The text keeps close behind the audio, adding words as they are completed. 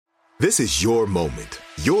This is your moment,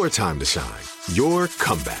 your time to shine, your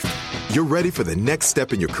comeback. You're ready for the next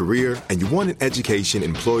step in your career, and you want an education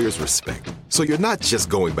employers respect. So you're not just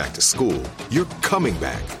going back to school, you're coming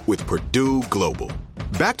back with Purdue Global.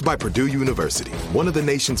 Backed by Purdue University, one of the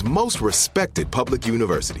nation's most respected public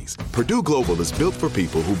universities, Purdue Global is built for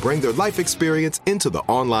people who bring their life experience into the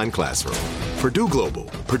online classroom. Purdue Global,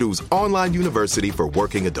 Purdue's online university for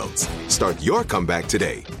working adults. Start your comeback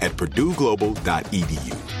today at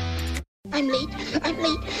purdueglobal.edu. I'm late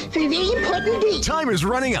for a very important date. Time is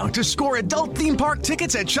running out to score adult theme park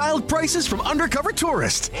tickets at child prices from Undercover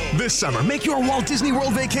Tourist. This summer, make your Walt Disney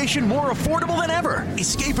World vacation more affordable than ever.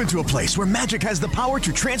 Escape into a place where magic has the power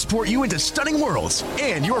to transport you into stunning worlds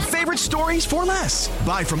and your favorite stories for less.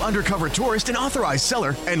 Buy from Undercover Tourist, an authorized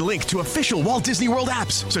seller, and link to official Walt Disney World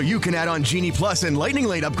apps so you can add on Genie Plus and Lightning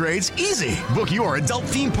Lane upgrades easy. Book your adult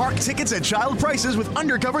theme park tickets at child prices with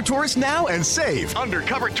Undercover Tourist now and save.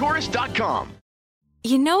 UndercoverTourist.com.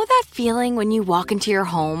 You know that feeling when you walk into your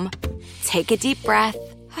home, take a deep breath,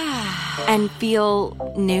 and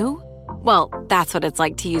feel new? Well, that's what it's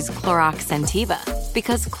like to use Clorox Scentiva.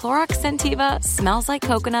 Because Clorox Scentiva smells like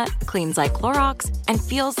coconut, cleans like Clorox, and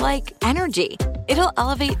feels like energy. It'll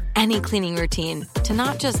elevate any cleaning routine to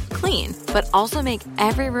not just clean, but also make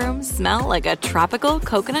every room smell like a tropical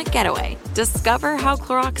coconut getaway. Discover how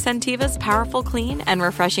Clorox Scentiva's powerful clean and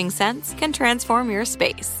refreshing scents can transform your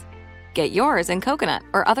space. Get yours in coconut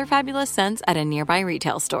or other fabulous scents at a nearby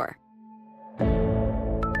retail store.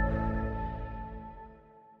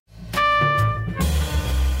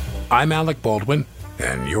 I'm Alec Baldwin,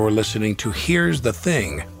 and you're listening to Here's the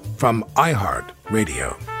Thing from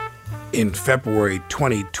iHeartRadio. In February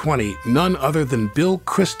 2020, none other than Bill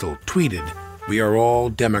Kristol tweeted, "We are all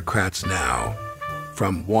Democrats now."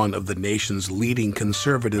 From one of the nation's leading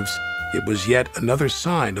conservatives, it was yet another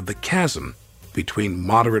sign of the chasm between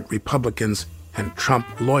moderate Republicans and Trump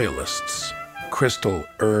loyalists. Kristol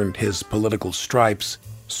earned his political stripes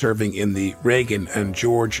serving in the Reagan and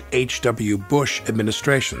George H.W. Bush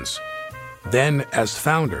administrations. Then, as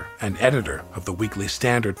founder and editor of the Weekly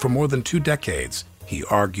Standard for more than 2 decades, he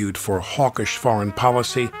argued for hawkish foreign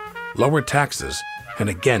policy, lower taxes, and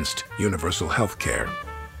against universal health care.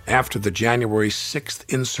 After the January 6th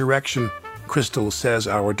insurrection, Kristol says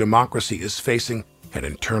our democracy is facing an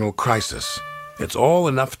internal crisis. It's all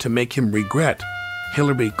enough to make him regret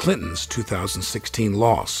Hillary Clinton's 2016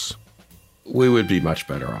 loss. We would be much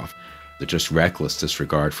better off. The just reckless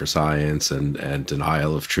disregard for science and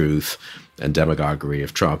denial of truth and demagoguery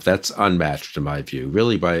of Trump, that's unmatched in my view,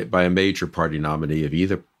 really by a major party nominee of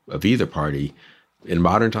either party in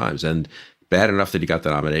modern times. And bad enough that he got the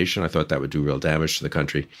nomination. I thought that would do real damage to the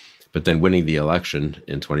country. But then winning the election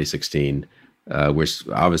in 2016, where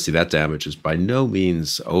obviously that damage is by no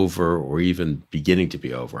means over or even beginning to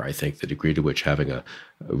be over. I think the degree to which having a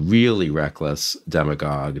really reckless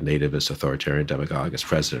demagogue, nativist, authoritarian demagogue as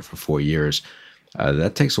president for 4 years,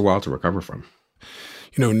 that takes a while to recover from.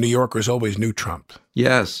 You know, New Yorkers always knew Trump.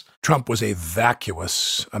 Yes. Trump was a vapid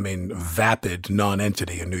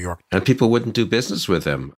non-entity in New York. And people wouldn't do business with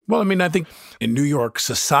him. Well, I think in New York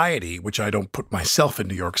society, which I don't put myself in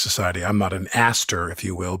New York society, I'm not an Astor, if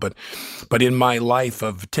you will, but in my life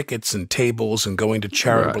of tickets and tables and going to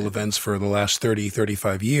charitable events for the last 30,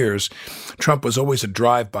 35 years, Trump was always a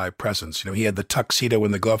drive-by presence. You know, he had the tuxedo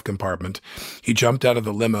in the glove compartment. He jumped out of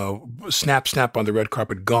the limo, snap on the red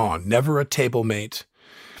carpet, gone. Never a table mate.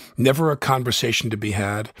 Never a conversation to be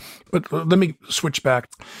had. But let me switch back.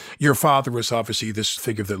 Your father was obviously this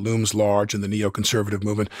figure that looms large in the neoconservative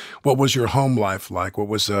movement. What was your home life like? What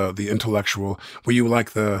was the intellectual? Were you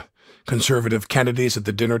like the conservative Kennedys at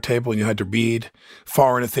the dinner table and you had to read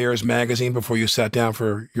Foreign Affairs magazine before you sat down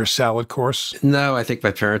for your salad course? No, I think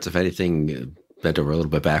my parents, if anything, bent over a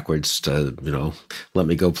little bit backwards to, let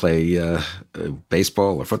me go play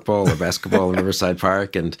baseball or football or basketball in Riverside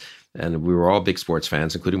Park. And we were all big sports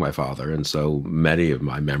fans, including my father. And so many of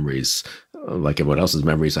my memories, like everyone else's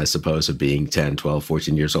memories, I suppose, of being 10, 12,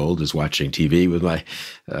 14 years old is watching TV with my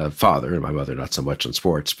father and my mother, not so much on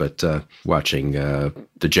sports, but watching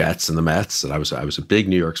the Jets and the Mets. And I was a big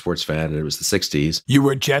New York sports fan, and it was the 60s. You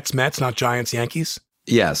were Jets, Mets, not Giants, Yankees?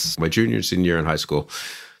 Yes. My junior and senior year in high school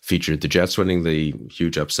featured the Jets winning the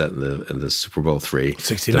huge upset in the Super Bowl III,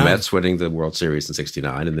 69. The Mets winning the World Series in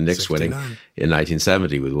 69, and the Knicks 69. Winning in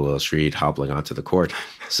 1970 with Willis Reed hobbling onto the court.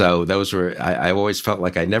 So those were, I always felt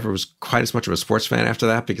like I never was quite as much of a sports fan after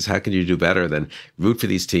that, because how can you do better than root for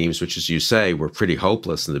these teams, which, as you say, were pretty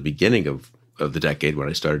hopeless in the beginning of of the decade when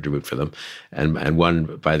I started to root for them, and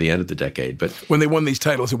one by the end of the decade. But when they won these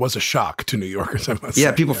titles, it was a shock to New Yorkers.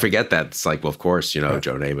 People forget that. It's like, well, of course, Joe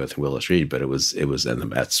Namath and Willis Reed, but it was, and the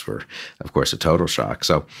Mets were, of course, a total shock.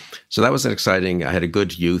 So that was an exciting. I had a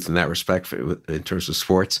good youth in that respect in terms of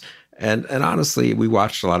sports. And honestly, we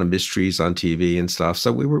watched a lot of mysteries on TV and stuff.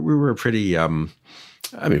 So we were pretty. My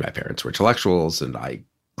parents were intellectuals, and I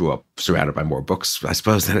grew up surrounded by more books, I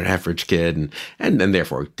suppose, than an average kid, and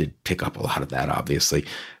therefore did pick up a lot of that, obviously.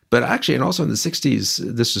 But actually, and also in the 60s,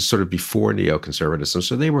 this is sort of before neoconservatism.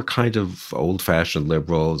 So they were kind of old-fashioned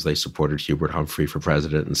liberals. They supported Hubert Humphrey for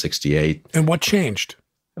president in 68. And what changed?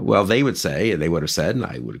 Well, they would say, and they would have said, and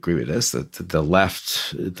I would agree with this, that the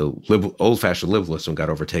left, old-fashioned liberalism got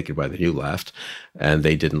overtaken by the new left, and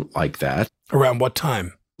they didn't like that. Around what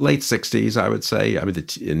time? Late 60s, I would say.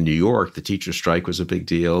 In New York, the teacher strike was a big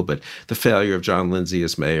deal, but the failure of John Lindsay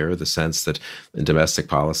as mayor, the sense that in domestic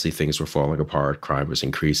policy things were falling apart, crime was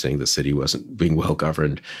increasing, the city wasn't being well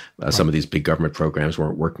governed, some of these big government programs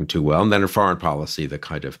weren't working too well. And then in foreign policy, the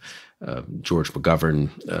kind of George McGovern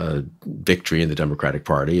victory in the Democratic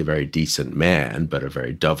Party, a very decent man, but a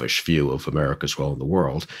very dovish view of America's role in the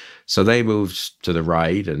world. So they moved to the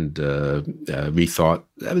right and rethought.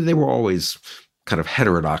 They were always kind of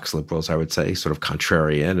heterodox liberals, I would say, sort of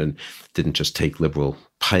contrarian, and didn't just take liberal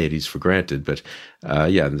pieties for granted. But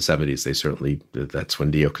in the 70s, that's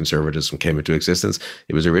when neoconservatism came into existence.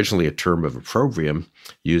 It was originally a term of opprobrium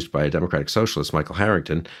used by a Democratic socialist, Michael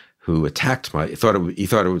Harrington, who attacked he thought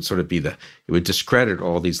it would sort of it would discredit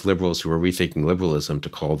all these liberals who were rethinking liberalism to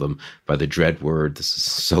call them by the dread word, this is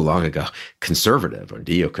so long ago, conservative or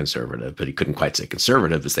neoconservative, but he couldn't quite say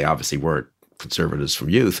conservative because they obviously weren't conservatives from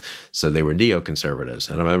youth, so they were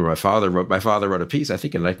neoconservatives. And I remember my father wrote a piece, I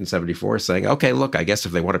think in 1974, saying, okay, look, I guess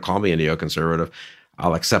if they want to call me a neoconservative,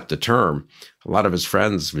 I'll accept the term. A lot of his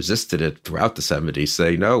friends resisted it throughout the 70s,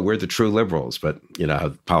 saying, no, we're the true liberals. But you know how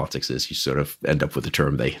politics is, you sort of end up with the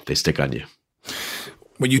term they stick on you.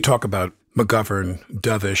 When you talk about McGovern,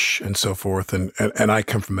 dovish, and so forth, and I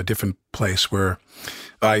come from a different place where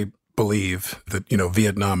I believe that,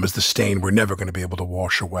 Vietnam is the stain we're never going to be able to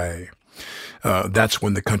wash away. That's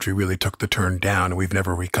when the country really took the turn down, and we've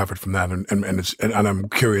never recovered from that. And I'm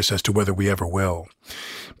curious as to whether we ever will,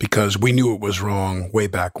 because we knew it was wrong way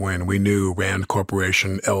back when. We knew Rand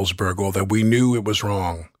Corporation, Ellsberg, all that. We knew it was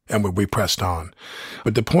wrong, and we pressed on.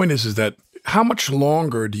 But the point is that how much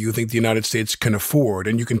longer do you think the United States can afford?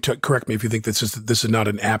 And you can correct me if you think this is not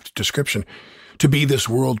an apt description, to be this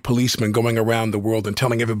world policeman going around the world and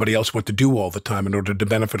telling everybody else what to do all the time in order to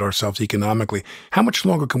benefit ourselves economically. How much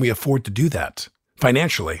longer can we afford to do that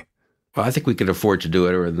financially? Well, I think we could afford to do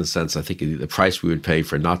it, or in the sense, I think the price we would pay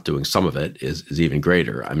for not doing some of it is even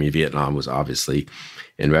greater. I mean, Vietnam was obviously,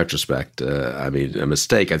 in retrospect, a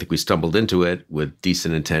mistake. I think we stumbled into it with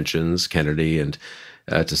decent intentions, Kennedy and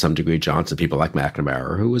to some degree Johnson, people like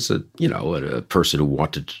McNamara, who was a person who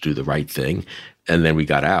wanted to do the right thing. And then we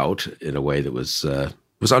got out in a way that was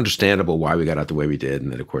understandable why we got out the way we did.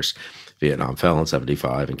 And then, of course, Vietnam fell in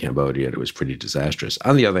 75 and Cambodia, and it was pretty disastrous.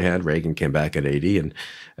 On the other hand, Reagan came back in 80, and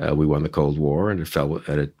we won the Cold War, and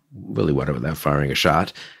it really went without firing a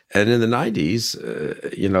shot. And in the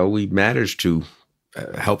 90s, we managed to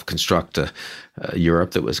help construct a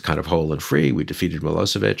Europe that was kind of whole and free. We defeated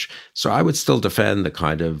Milosevic. So I would still defend the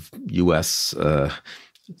kind of U.S.,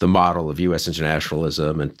 the model of U.S.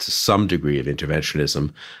 internationalism and to some degree of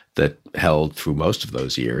interventionism that held through most of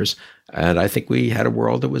those years. And I think we had a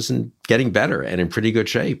world that was getting better and in pretty good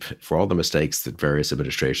shape for all the mistakes that various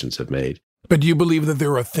administrations have made. But do you believe that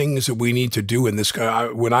there are things that we need to do in this?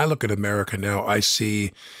 When I look at America now, I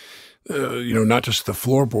see not just the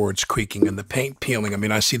floorboards creaking and the paint peeling. I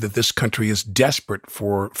mean, I see that this country is desperate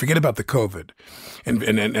forget about the COVID.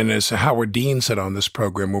 And as Howard Dean said on this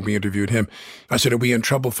program when we interviewed him, I said, are we in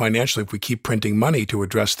trouble financially if we keep printing money to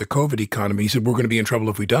address the COVID economy? He said, we're going to be in trouble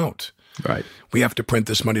if we don't. Right. We have to print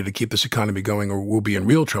this money to keep this economy going, or we'll be in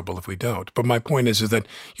real trouble if we don't. But my point is that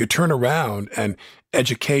you turn around and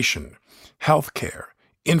education, healthcare,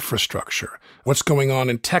 infrastructure, what's going on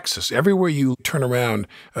in Texas. Everywhere you turn around,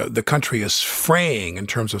 the country is fraying in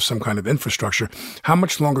terms of some kind of infrastructure. How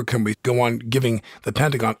much longer can we go on giving the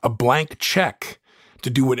Pentagon a blank check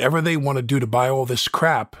to do whatever they want to do to buy all this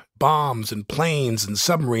crap, bombs and planes and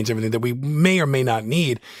submarines, everything that we may or may not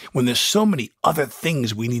need, when there's so many other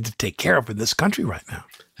things we need to take care of in this country right now?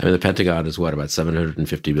 I mean, the Pentagon is about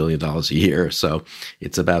 $750 billion a year. So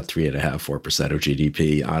it's about 3.5-4% of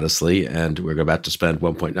GDP, honestly. And we're about to spend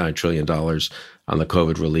 $1.9 trillion on the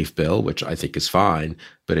COVID relief bill, which I think is fine,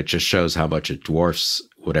 but it just shows how much it dwarfs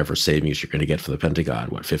whatever savings you're going to get for the Pentagon,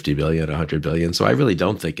 what, 50 billion, 100 billion. So I really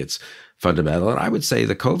don't think it's fundamental. And I would say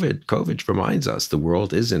the COVID reminds us the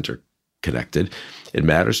world is interconnected. It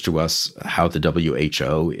matters to us how the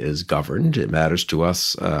WHO is governed. It matters to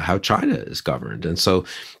us how China is governed. And so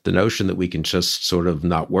the notion that we can just sort of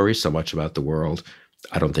not worry so much about the world,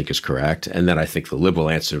 I don't think is correct. And then I think the liberal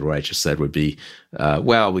answer to what I just said would be,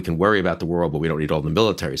 well, we can worry about the world, but we don't need all the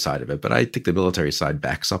military side of it. But I think the military side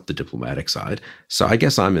backs up the diplomatic side. So I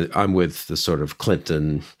guess I'm with the sort of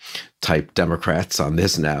Clinton-type Democrats on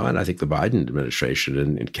this now. And I think the Biden administration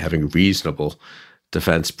in having reasonable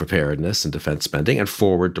defense preparedness and defense spending and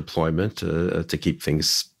forward deployment to keep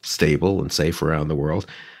things stable and safe around the world.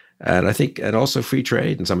 And I think, and also free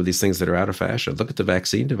trade and some of these things that are out of fashion. Look at the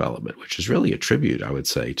vaccine development, which is really a tribute, I would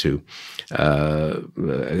say, to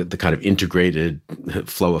the kind of integrated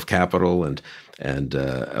flow of capital and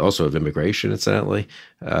also of immigration, incidentally,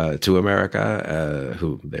 to America,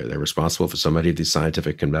 who they're responsible for so many of these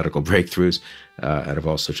scientific and medical breakthroughs, and of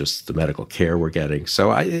also just the medical care we're getting.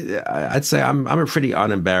 So I'd say I'm a pretty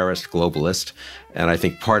unembarrassed globalist, and I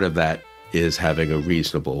think part of that is having a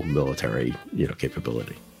reasonable military,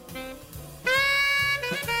 capability.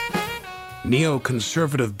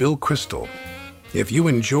 Neoconservative Bill Kristol. If you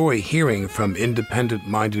enjoy hearing from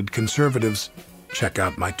independent-minded conservatives, check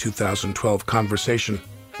out my 2012 conversation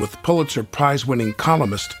with Pulitzer Prize-winning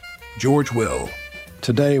columnist George Will.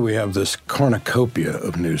 Today we have this cornucopia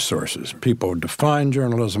of news sources. People define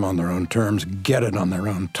journalism on their own terms, get it on their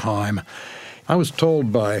own time. I was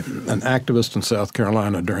told by an activist in South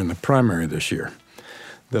Carolina during the primary this year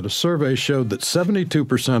that a survey showed that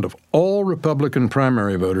 72% of all Republican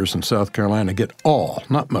primary voters in South Carolina get all,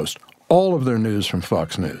 not most, all of their news from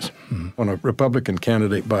Fox News. Mm-hmm. When a Republican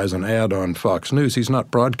candidate buys an ad on Fox News, he's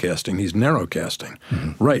not broadcasting, he's narrowcasting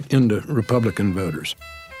right into Republican voters.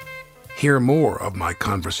 Hear more of my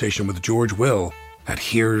conversation with George Will at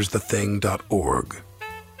here'sthething.org.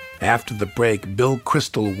 After the break, Bill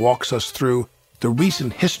Kristol walks us through the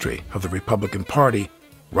recent history of the Republican Party,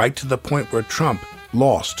 right to the point where Trump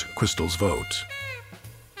lost Kristol's vote.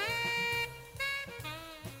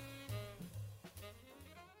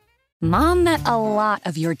 Mom met a lot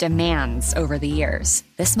of your demands over the years.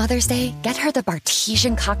 This Mother's Day, get her the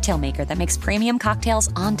Bartesian cocktail maker that makes premium cocktails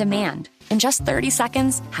on demand. In just 30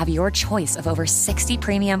 seconds, have your choice of over 60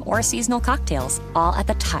 premium or seasonal cocktails, all at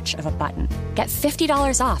the touch of a button. Get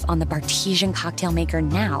 $50 off on the Bartesian cocktail maker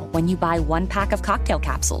now when you buy 1 pack of cocktail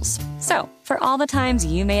capsules. So, for all the times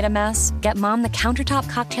you made a mess, get Mom the countertop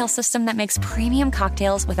cocktail system that makes premium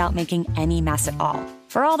cocktails without making any mess at all.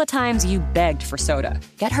 For all the times you begged for soda,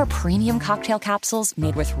 get her premium cocktail capsules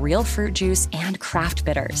made with real fruit juice and craft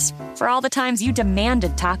bitters. For all the times you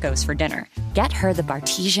demanded tacos for dinner, get her the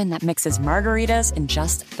Bartesian that mixes margaritas in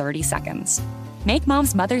just 30 seconds. Make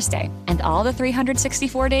Mom's Mother's Day and all the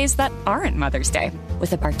 364 days that aren't Mother's Day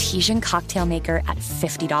with a Bartesian cocktail maker at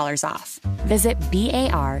 $50 off. Visit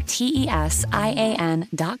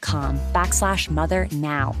BARTESIAN.com/mother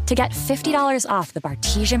now to get $50 off the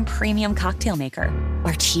Bartesian Premium Cocktail Maker.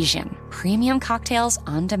 Bartesian, premium cocktails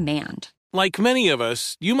on demand. Like many of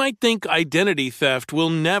us, you might think identity theft will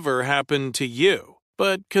never happen to you.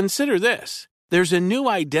 But consider this. There's a new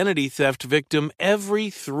identity theft victim every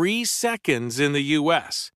 3 seconds in the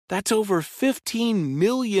U.S. That's over 15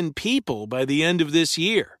 million people by the end of this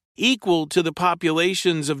year, equal to the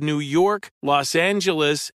populations of New York, Los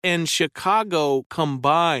Angeles, and Chicago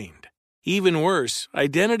combined. Even worse,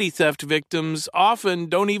 identity theft victims often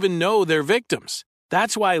don't even know they're victims.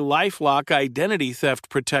 That's why LifeLock Identity Theft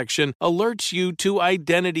Protection alerts you to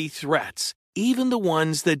identity threats, even the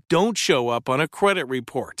ones that don't show up on a credit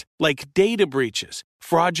report, like data breaches,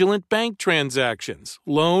 fraudulent bank transactions,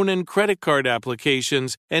 loan and credit card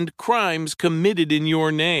applications, and crimes committed in your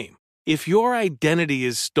name. If your identity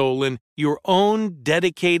is stolen, your own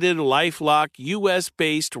dedicated LifeLock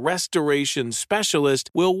U.S.-based restoration specialist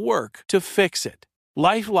will work to fix it.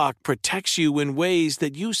 LifeLock protects you in ways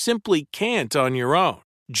that you simply can't on your own.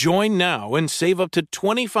 Join now and save up to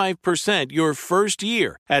 25% your first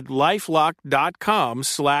year at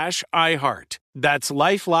LifeLock.com/iHeart. That's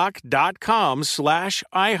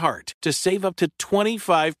LifeLock.com/iHeart to save up to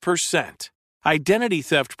 25%. Identity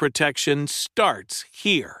theft protection starts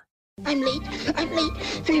here. I'm late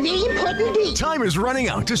for a very important date. Time is running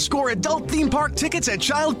out to score adult theme park tickets at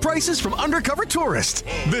child prices from Undercover Tourist.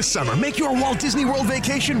 This summer, make your Walt Disney World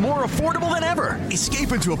vacation more affordable than ever.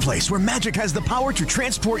 Escape into a place where magic has the power to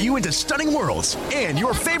transport you into stunning worlds and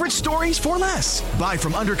your favorite stories for less. Buy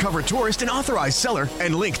from Undercover Tourist, an authorized seller,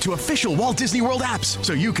 and link to official Walt Disney World apps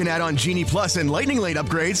so you can add on Genie Plus and Lightning Lane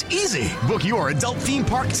upgrades easy. Book your adult theme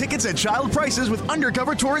park tickets at child prices with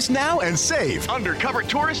Undercover Tourist now and save.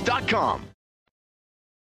 UndercoverTourist.com.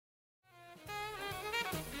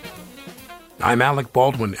 I'm Alec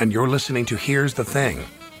Baldwin, and you're listening to Here's the Thing.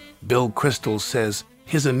 Bill Kristol says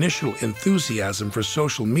his initial enthusiasm for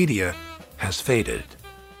social media has faded.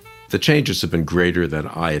 The changes have been greater than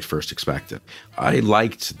I at first expected. I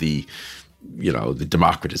liked the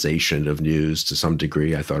democratization of news to some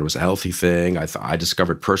degree. I thought it was a healthy thing. I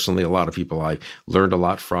discovered personally a lot of people I learned a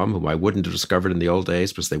lot from whom I wouldn't have discovered in the old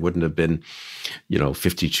days because they wouldn't have been,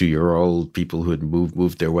 52-year-old people who had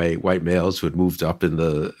moved their way, white males who had moved up in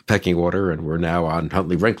the pecking order and were now on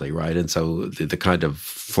Huntley Brinkley, right? And so the kind of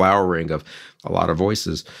flowering of a lot of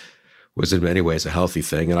voices was in many ways a healthy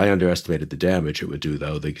thing. And I underestimated the damage it would do,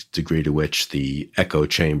 though, the degree to which the echo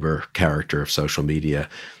chamber character of social media,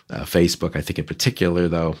 Facebook, I think in particular,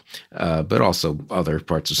 though, but also other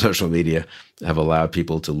parts of social media have allowed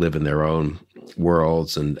people to live in their own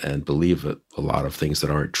worlds and believe a lot of things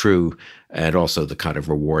that aren't true, and also the kind of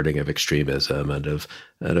rewarding of extremism and of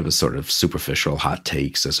a sort of superficial hot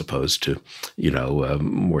takes as opposed to,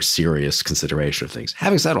 more serious consideration of things.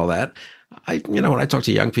 Having said all that, when I talk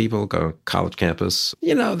to young people, go to college campus,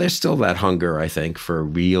 there's still that hunger, I think, for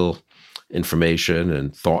real information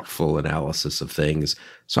and thoughtful analysis of things.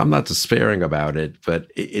 So I'm not despairing about it, but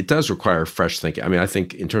it does require fresh thinking. I mean, I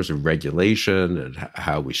think in terms of regulation and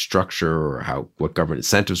how we structure or what government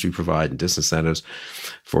incentives we provide and disincentives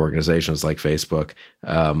for organizations like Facebook,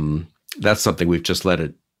 that's something we've just let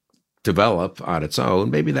it develop on its own.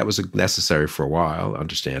 Maybe that was necessary for a while,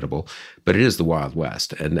 understandable, but it is the Wild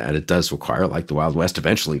West. And it does require, like the Wild West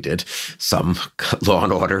eventually did, some law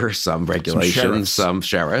and order, some regulations, some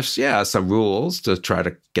sheriffs, some rules to try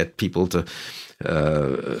to get people to...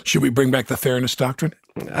 Should we bring back the fairness doctrine?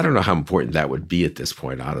 I don't know how important that would be at this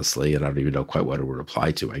point, honestly, and I don't even know quite what it would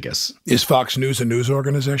apply to, I guess. Is Fox News a news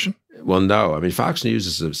organization? Well, so Fox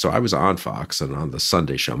News so I was on Fox and on the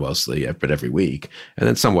Sunday show mostly, but every week, and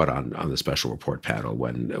then somewhat on the Special Report panel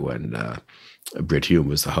when Brit Hume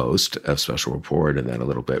was the host of Special Report, and then a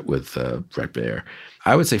little bit with Bret Baier.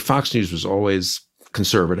 I would say Fox News was always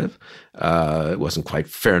conservative. It wasn't quite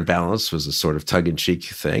fair and balanced. It was a sort of tongue-in-cheek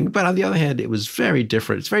thing. But on the other hand, it was very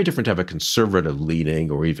different. It's very different to have a conservative-leaning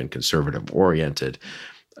or even conservative-oriented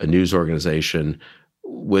news organization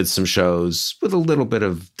with some shows with a little bit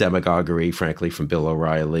of demagoguery, frankly, from Bill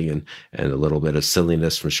O'Reilly and a little bit of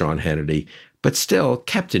silliness from Sean Hannity, but still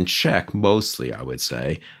kept in check mostly, I would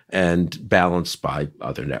say, and balanced by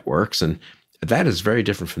other networks. And that is very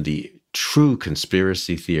different from the true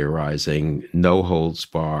conspiracy theorizing, no holds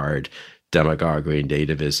barred demagoguery,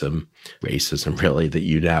 nativism, racism, really, that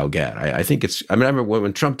you now get. I remember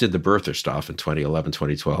when Trump did the birther stuff in 2011,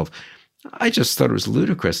 2012, I just thought it was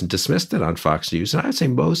ludicrous and dismissed it on Fox News. And I would say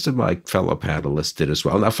most of my fellow panelists did as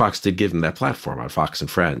well. Now, Fox did give them that platform on Fox and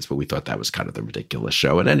Friends, but we thought that was kind of the ridiculous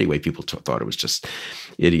show. And anyway, people thought it was just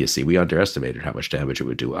idiocy. We underestimated how much damage it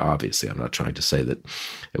would do. Obviously, I'm not trying to say that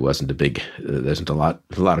it wasn't there isn't a lot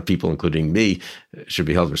of people, including me, should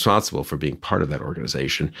be held responsible for being part of that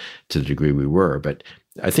organization to the degree we were. But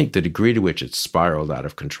I think the degree to which it spiraled out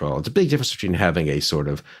of control, it's a big difference between having a sort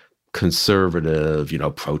of conservative,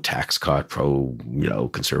 pro-tax cut,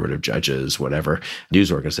 conservative judges, whatever, news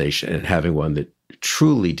organization, and having one that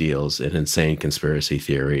truly deals in insane conspiracy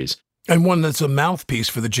theories. And one that's a mouthpiece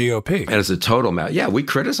for the GOP. And it's a total we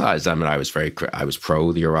criticized them, and I was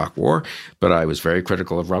pro the Iraq War, but I was very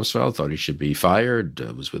critical of Rumsfeld, thought he should be fired,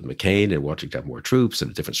 was with McCain and wanted to have more troops and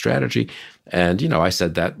a different strategy. And, I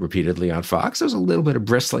said that repeatedly on Fox. There was a little bit of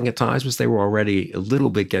bristling at times because they were already a little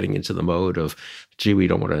bit getting into the mode of, we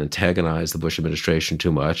don't want to antagonize the Bush administration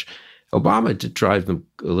too much. Obama did drive them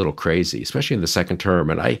a little crazy, especially in the second term.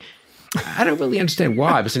 And I don't really understand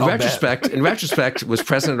why, but in retrospect, was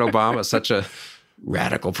President Obama such a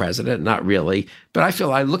radical president? Not really. But I feel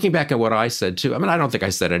looking back at what I said too, I don't think I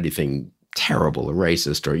said anything terrible or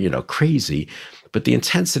racist or, crazy, but the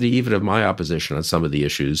intensity even of my opposition on some of the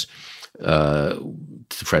issues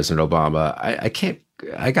to President Obama, I can't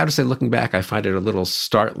I got to say, looking back, I find it a little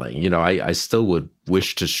startling. I still would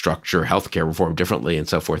wish to structure healthcare reform differently and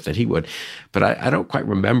so forth than he would, but I don't quite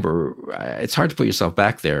remember. It's hard to put yourself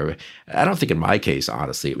back there. I don't think in my case,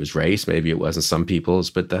 honestly, it was race. Maybe it wasn't some people's,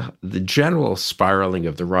 but the general spiraling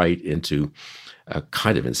of the right into a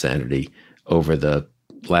kind of insanity over the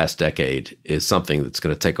last decade is something that's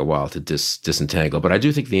going to take a while to disentangle. But I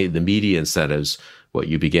do think the media incentives, what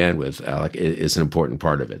you began with, Alec, is an important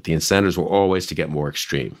part of it. The incentives were always to get more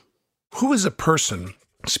extreme. Who is a person,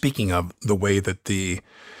 speaking of the way that the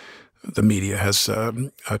media has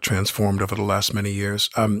transformed over the last many years,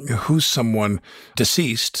 who's someone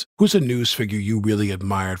deceased, who's a news figure you really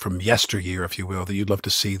admired from yesteryear, if you will, that you'd love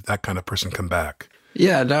to see that kind of person come back?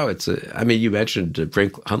 Yeah, no, you mentioned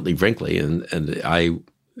Huntley Brinkley, and I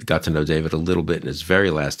got to know David a little bit in his very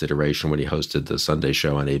last iteration when he hosted the Sunday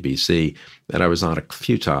show on ABC. And I was on a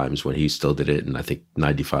few times when he still did it in, I think,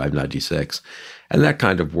 95, 96. And that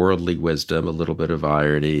kind of worldly wisdom, a little bit of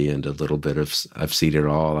irony and a little bit of, I've seen it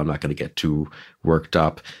all, I'm not going to get too worked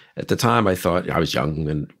up. At the time, I thought, I was young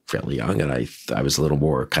and fairly young, and I was a little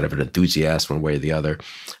more kind of an enthusiast one way or the other.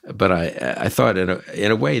 But I thought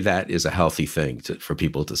in a way that is a healthy thing for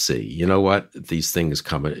people to see. You know what? These things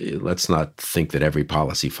come. Let's not think that every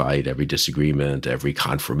policy fight, every disagreement, every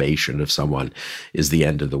confirmation of someone is the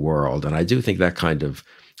end of the world. And I do think that kind of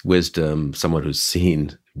wisdom, someone who's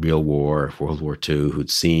seen real war, World War II, who'd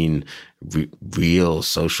seen real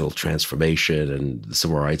social transformation and the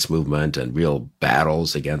civil rights movement and real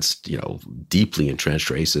battles against, deeply entrenched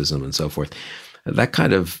racism and so forth. That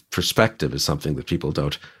kind of perspective is something that people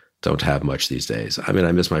don't have much these days. I mean,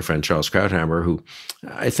 I miss my friend Charles Krauthammer, who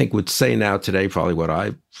I think would say now today probably what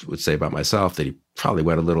I would say about myself, that he probably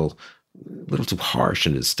went a little too harsh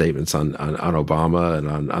in his statements on Obama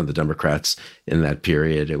and on the Democrats in that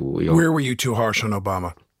period. Where were you too harsh on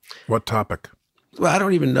Obama? What topic? Well, I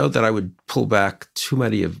don't even know that I would pull back too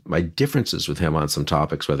many of my differences with him on some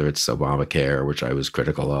topics, whether it's Obamacare, which I was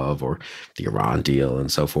critical of, or the Iran deal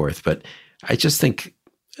and so forth. But I just think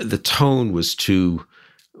the tone was too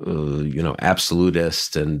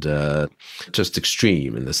absolutist and just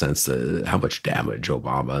extreme in the sense that how much damage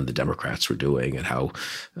Obama and the Democrats were doing and how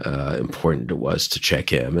important it was to check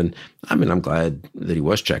him. And I mean, I'm glad that he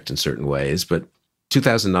was checked in certain ways. But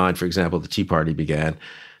 2009, for example, the Tea Party began.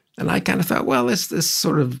 And I kind of thought, well,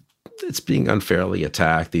 it's being unfairly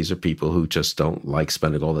attacked. These are people who just don't like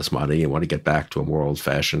spending all this money and want to get back to a more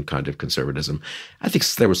old-fashioned kind of conservatism. I think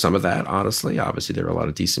there was some of that, honestly. Obviously, there were a lot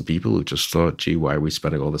of decent people who just thought, gee, why are we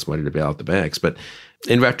spending all this money to bail out the banks? But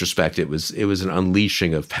in retrospect, it was an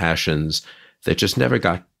unleashing of passions that just never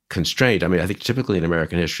got constrained. I mean, I think typically in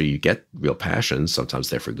American history, you get real passions. Sometimes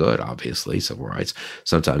they're for good, obviously, civil rights.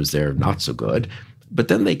 Sometimes they're not so good. But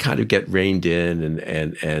then they kind of get reined in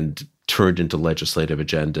and turned into legislative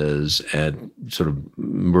agendas and sort of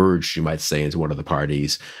merged, you might say, into one of the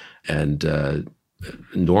parties and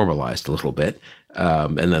normalized a little bit.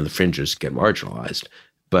 And then the fringes get marginalized.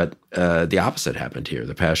 But the opposite happened here.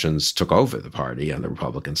 The passions took over the party on the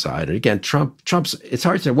Republican side. And again, Trump's, it's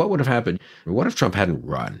hard to say what would have happened. What if Trump hadn't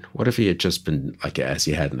run? What if he had just been, like as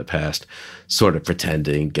he had in the past, sort of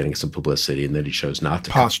pretending, getting some publicity, and then he chose not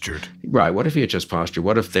to. Postured. Right. What if he had just postured?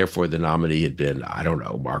 What if, therefore, the nominee had been, I don't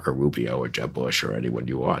know, Marco Rubio or Jeb Bush or anyone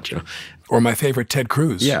you want, Or my favorite, Ted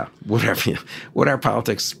Cruz. Yeah. Whatever. Would our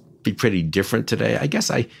politics be pretty different today? I guess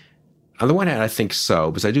on the one hand, I think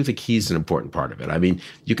so, because I do think he's an important part of it. I mean,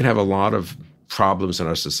 you can have a lot of problems in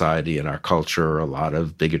our society and our culture, a lot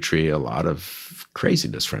of bigotry, a lot of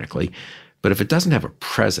craziness, frankly. But if it doesn't have a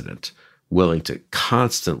president willing to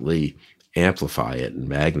constantly amplify it and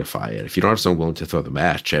magnify it, if you don't have someone willing to throw the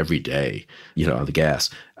match every day, on the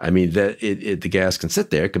gas, I mean, the gas can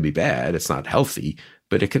sit there. It can be bad. It's not healthy,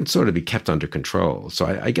 but it can sort of be kept under control. So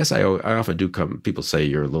I guess I often do people say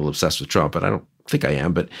you're a little obsessed with Trump, but I don't think I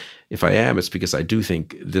am. But if I am, it's because I do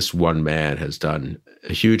think this one man has done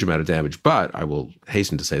a huge amount of damage. But I will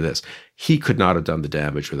hasten to say this. He could not have done the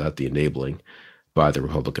damage without the enabling by the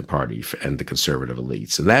Republican Party and the conservative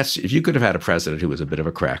elites. And that's, if you could have had a president who was a bit of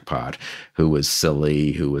a crackpot, who was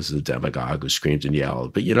silly, who was a demagogue, who screamed and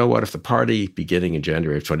yelled. But you know what? If the party, beginning in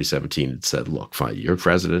January of 2017, had said, look, fine, you're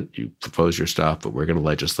president, you propose your stuff, but we're going to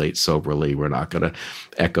legislate soberly. We're not going to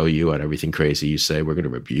echo you on everything crazy you say. We're going to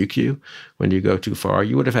rebuke you when you go too far.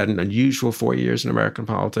 You would have had an unusual 4 years in American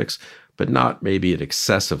politics, but not maybe an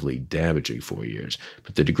excessively damaging 4 years.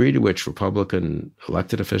 But the degree to which Republican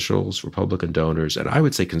elected officials, Republican donors, and I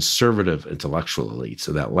would say conservative intellectual elites,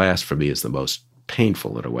 so that last for me is the most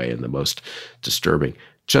painful in a way and the most disturbing,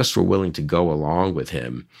 just were willing to go along with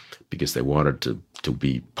him because they wanted to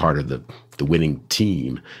be part of the winning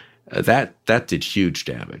team. that did huge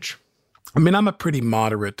damage. I mean, I'm a pretty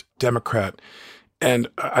moderate Democrat, and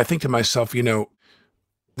I think to myself,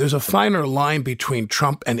 there's a finer line between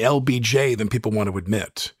Trump and LBJ than people want to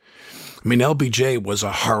admit. I mean, LBJ was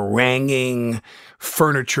a haranguing,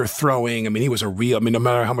 furniture-throwing. I mean, he was no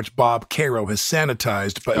matter how much Bob Caro has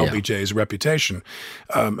sanitized LBJ's reputation,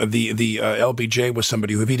 the LBJ was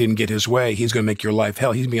somebody who, if he didn't get his way, he's going to make your life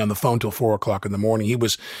hell. He's going to be on the phone till 4 o'clock in the morning. He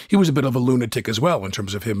was a bit of a lunatic as well in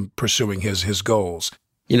terms of him pursuing his goals.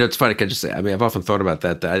 It's funny. Can I just say, I mean, I've often thought about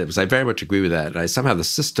that. I very much agree with that. And somehow the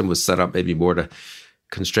system was set up maybe more to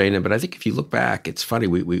constrain him. But I think if you look back, it's funny.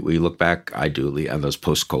 We look back ideally on those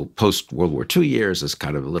post World War II years as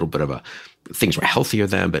kind of a little bit of things were healthier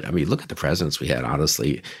then. But I mean, look at the presidents we had,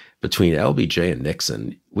 honestly. Between LBJ and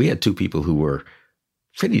Nixon, we had two people who were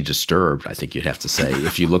pretty disturbed, I think you'd have to say,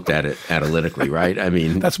 if you looked at it analytically, right? I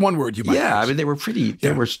mean, that's one word you might use. I mean, they were pretty,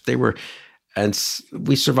 they were, and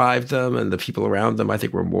we survived them, and the people around them, I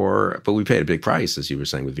think, were more, but we paid a big price, as you were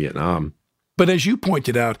saying, with Vietnam. But as you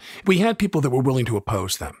pointed out, we had people that were willing to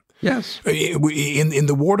oppose them. Yes. In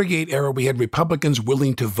the Watergate era, we had Republicans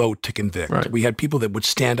willing to vote to convict. Right. We had people that would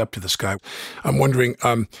stand up to this guy. I'm wondering,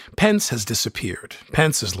 Pence has disappeared.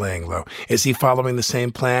 Pence is laying low. Is he following the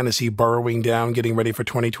same plan? Is he burrowing down, getting ready for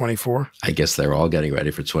 2024? I guess they're all getting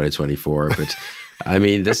ready for 2024, but I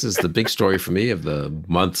mean, this is the big story for me of the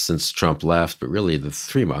month since Trump left, but really the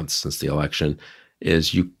 3 months since the election,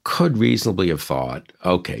 is you could reasonably have thought,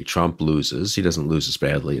 okay, Trump loses. He doesn't lose as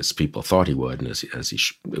badly as people thought he would, and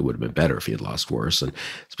it would have been better if he had lost worse. And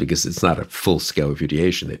it's because it's not a full-scale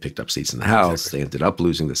repudiation. They picked up seats in the House. Exactly. They ended up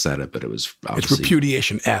losing the Senate, but it was obviously— It's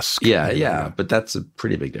repudiation-esque. Yeah, but that's a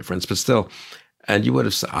pretty big difference. But still— and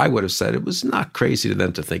I would have said it was not crazy to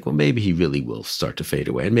them to think, well, maybe he really will start to fade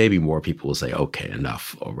away. And maybe more people will say, okay,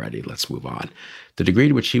 enough already, let's move on. The degree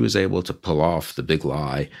to which he was able to pull off the big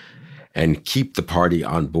lie and keep the party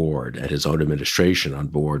on board and his own administration on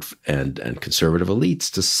board and conservative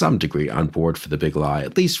elites to some degree on board for the big lie,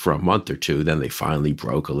 at least for a month or two. Then they finally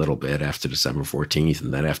broke a little bit after December 14th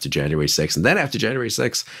and then after January 6th. And then after January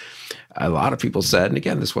 6th, a lot of people said, and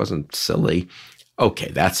again, this wasn't silly,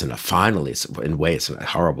 okay, that's enough. Finally, in a way, it's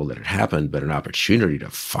horrible that it happened, but an opportunity to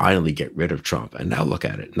finally get rid of Trump. And now look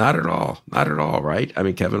at it. Not at all, right? I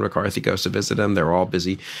mean, Kevin McCarthy goes to visit him. They're all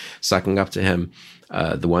busy sucking up to him.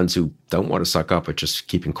 The ones who don't want to suck up are just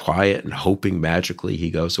keeping quiet and hoping magically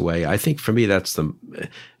he goes away. I think for me, that's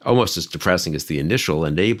almost as depressing as the initial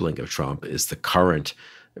enabling of Trump is the current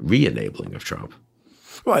re-enabling of Trump.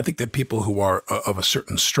 Well, I think that people who are of a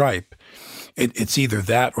certain stripe, it's either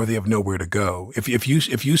that or they have nowhere to go. If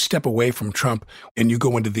you step away from Trump and you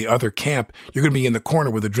go into the other camp, you're going to be in the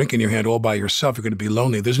corner with a drink in your hand all by yourself. You're going to be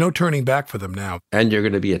lonely. There's no turning back for them now. And you're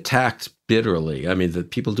going to be attacked bitterly. I mean,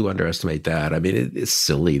 people do underestimate that. I mean, it's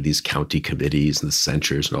silly, these county committees and the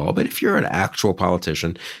censures and all. But if you're an actual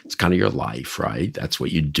politician, it's kind of your life, right? That's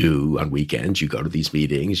what you do on weekends. You go to these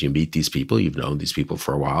meetings, you meet these people. You've known these people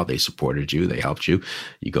for a while. They supported you. They helped you.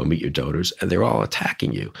 You go meet your donors, and they're all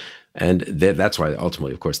attacking you. And that's why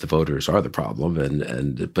ultimately, of course, the voters are the problem.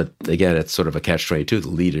 But again, it's sort of a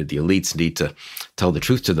catch-22. The elites need to tell the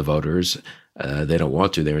truth to the voters. They don't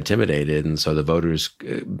want to. They're intimidated. And so the voters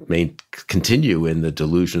may continue in the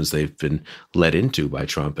delusions they've been led into by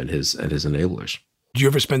Trump and his enablers. Did you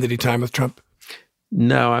ever spend any time with Trump?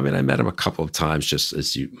 No. I mean, I met him a couple of times, just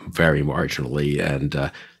very marginally. And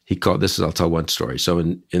he called, I'll tell one story. So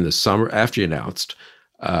in the summer, after he announced,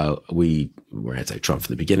 we were anti-Trump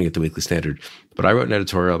from the beginning at the Weekly Standard, but I wrote an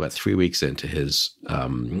editorial about 3 weeks into his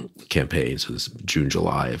campaign, so this is June,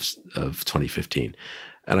 July of 2015.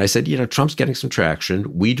 And I said, Trump's getting some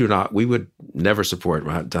traction. We would never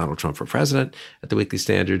support Donald Trump for president at the Weekly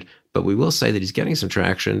Standard, but we will say that he's getting some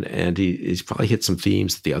traction, and he's probably hit some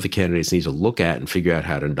themes that the other candidates need to look at and figure out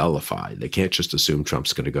how to nullify. They can't just assume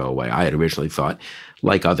Trump's going to go away. I had originally thought,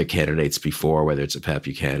 like other candidates before, whether it's a Pat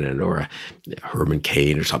Buchanan or a Herman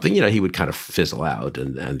Cain or something, he would kind of fizzle out,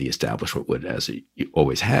 and the establishment would, as it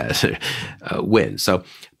always has, win. So,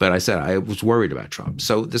 but I said I was worried about Trump.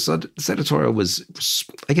 So this editorial was,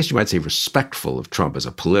 I guess you might say, respectful of Trump as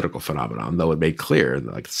a political phenomenon, though it made clear in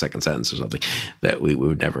like the second sentence or something that we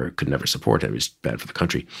could never support him. He's bad for the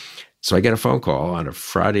country. So I get a phone call on a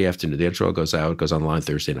Friday afternoon. The editorial goes out, goes online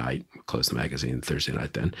Thursday night. We close the magazine Thursday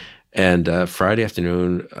night then. And Friday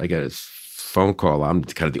afternoon, I get a phone call on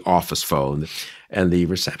kind of the office phone. And the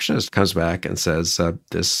receptionist comes back and says,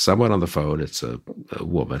 there's someone on the phone. It's a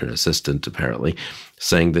woman, an assistant apparently,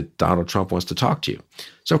 saying that Donald Trump wants to talk to you.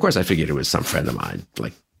 So, of course, I figured it was some friend of mine,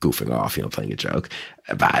 like goofing off, playing a joke.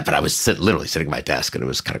 But I was literally sitting at my desk and it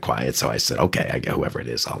was kind of quiet. So I said, okay, I get whoever it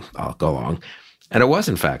is, I'll go along. And it was,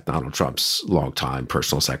 in fact, Donald Trump's longtime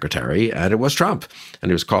personal secretary, and it was Trump.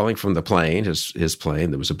 And he was calling from the plane, his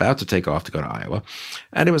plane that was about to take off to go to Iowa.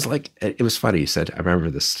 And it was like, it was funny. He said, I remember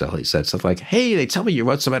this still, he said something like, hey, they tell me you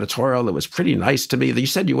wrote some editorial that was pretty nice to me. You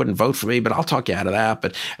said you wouldn't vote for me, but I'll talk you out of that.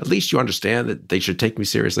 But at least you understand that they should take me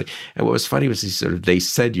seriously. And what was funny was they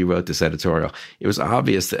said you wrote this editorial. It was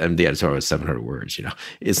obvious that, and the editorial was 700 words,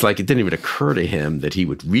 It's like it didn't even occur to him that he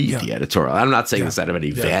would read the editorial. I'm not saying this out of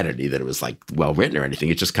any vanity that it was like well written or anything.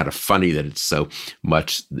 It's just kind of funny that it's so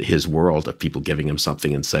much his world of people giving him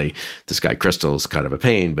something and say, this guy Kristol's kind of a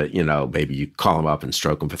pain, but maybe you call him up and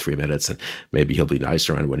stroke him for 3 minutes and maybe he'll be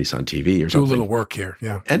nicer when he's on TV or something. Do a little work here,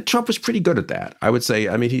 yeah. And Trump was pretty good at that. I would say,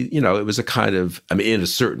 it was a kind of, in a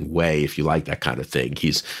certain way, if you like that kind of thing,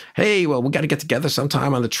 he's, hey, well, we got to get together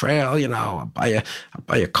sometime on the trail, I'll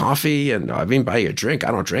buy you coffee and buy you a drink.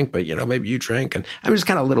 I don't drink, but maybe you drink. And it's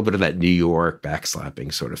kind of a little bit of that New York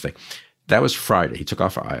backslapping sort of thing. That was Friday. He took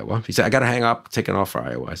off for Iowa. He said, I got to hang up, taking off for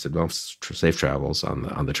Iowa. I said, well, safe travels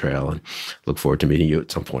on the trail and look forward to meeting you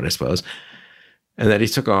at some point, I suppose. And then he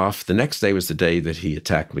took off. The next day was the day that he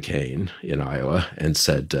attacked McCain in Iowa and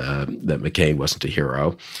said that McCain wasn't a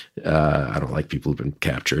hero. I don't like people who've been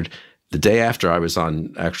captured. The day after, I was on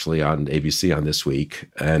ABC on This Week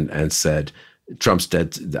and said, Trump's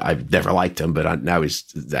dead. I've never liked him, but now he's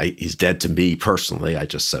dead to me personally. I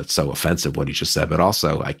just said so offensive what he just said, but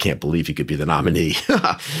also I can't believe he could be the nominee.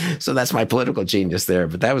 So that's my political genius there.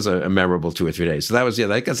 But that was a memorable 2 or 3 days. So that was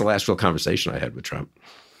that's the last real conversation I had with Trump.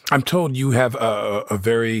 I'm told you have a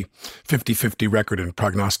very 50-50 record in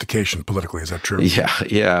prognostication politically. Is that true?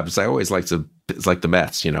 Yeah. Because I always like to. It's like the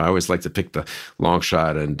Mets. I always like to pick the long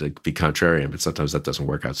shot and be contrarian, but sometimes that doesn't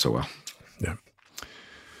work out so well. Yeah.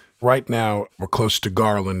 Right now, we're close to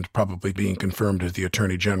Garland probably being confirmed as the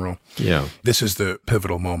Attorney General. Yeah. This is the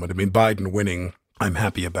pivotal moment. Biden winning, I'm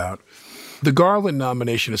happy about. The Garland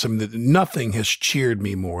nomination is something that nothing has cheered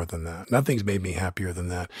me more than that. Nothing's made me happier than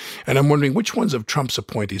that. And I'm wondering which ones of Trump's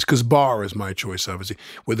appointees, because Barr is my choice, obviously,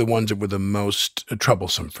 were the ones that were the most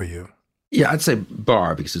troublesome for you. Yeah, I'd say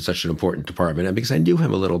Barr because it's such an important department and because I knew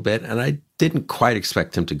him a little bit and I didn't quite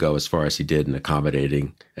expect him to go as far as he did in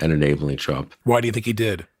accommodating and enabling Trump. Why do you think he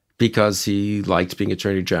did? Because he liked being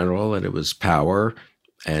Attorney General and it was power,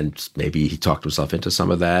 and maybe he talked himself into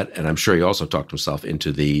some of that. And I'm sure he also talked himself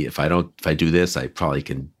into the, if I do this, I probably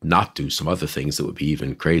can not do some other things that would be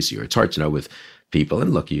even crazier. It's hard to know with people.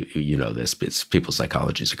 And look, you know this, but people's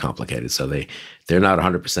psychologies are complicated. So they're not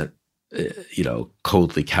 100%,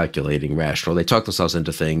 coldly calculating, rational. They talk themselves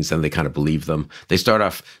into things and they kind of believe them. They start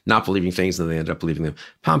off not believing things and they end up believing them.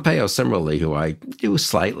 Pompeo, similarly, who I knew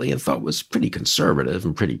slightly and thought was pretty conservative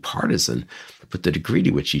and pretty partisan, but the degree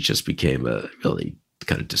to which he just became a really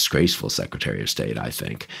kind of disgraceful Secretary of State, I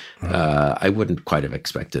think. I wouldn't quite have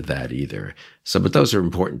expected that either. So, but those are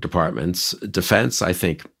important departments. Defense, I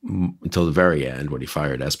think, until the very end, when he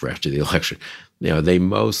fired Esper after the election, they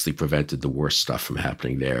mostly prevented the worst stuff from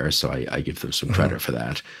happening there. So I give them some credit for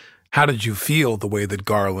that. How did you feel the way that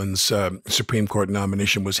Garland's Supreme Court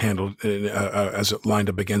nomination was handled as it lined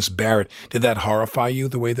up against Barrett? Did that horrify you,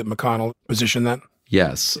 the way that McConnell positioned that?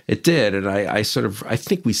 Yes, it did. And I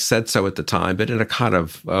think we said so at the time, but in a kind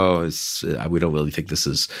of, we don't really think this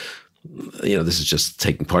is, this is just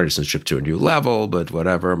taking partisanship to a new level, but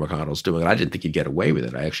whatever McConnell's doing. I didn't think he'd get away with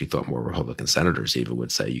it. I actually thought more Republican senators even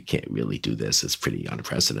would say, you can't really do this. It's pretty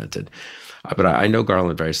unprecedented. But I know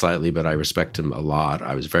Garland very slightly, but I respect him a lot.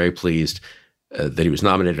 I was very pleased that he was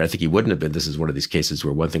nominated. I think he wouldn't have been. This is one of these cases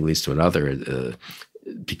where one thing leads to another.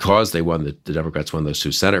 Because they won, the Democrats won those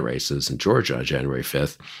 2 Senate races in Georgia on January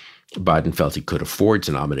 5th, Biden felt he could afford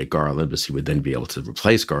to nominate Garland because he would then be able to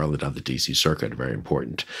replace Garland on the D.C. circuit,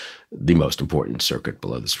 the most important circuit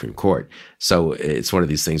below the Supreme Court. So it's one of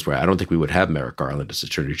these things where I don't think we would have Merrick Garland as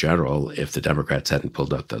Attorney General if the Democrats hadn't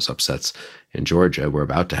pulled up those upsets in Georgia. We're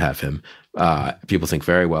about to have him. People think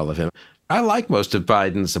very well of him. I like most of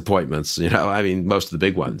Biden's appointments, most of the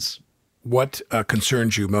big ones. What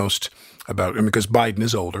concerns you most about him? Because Biden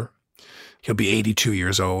is older. He'll be 82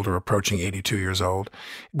 years old or approaching 82 years old.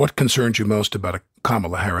 What concerns you most about a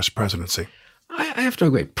Kamala Harris presidency? I have no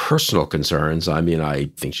great personal concerns. I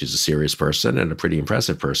think she's a serious person and a pretty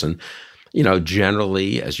impressive person.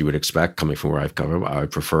 Generally, as you would expect, coming from where I've come from, I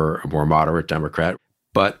would prefer a more moderate Democrat.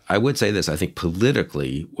 But I would say this, I think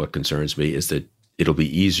politically what concerns me is that it'll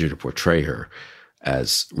be easier to portray her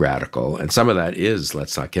as radical. And some of that is,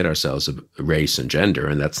 let's not kid ourselves, of race and gender.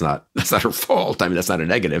 And that's not her fault. I mean, that's not a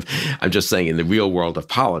negative. I'm just saying in the real world of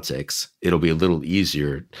politics, it'll be a little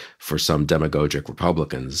easier for some demagogic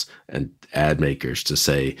Republicans and ad makers to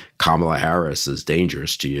say Kamala Harris is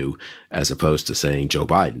dangerous to you as opposed to saying Joe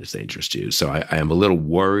Biden is dangerous to you. So I am a little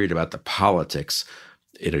worried about the politics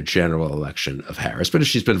in a general election of Harris. But if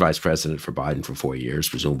she's been vice president for Biden for 4 years,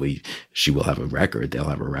 presumably she will have a record. They'll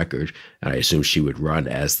have a record. And I assume she would run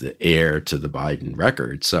as the heir to the Biden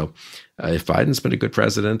record. So if Biden's been a good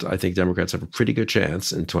president, I think Democrats have a pretty good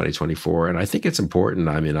chance in 2024. And I think it's important.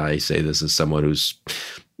 I mean, I say this as someone who's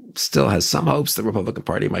still has some hopes the Republican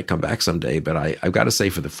Party might come back someday. But I've got to say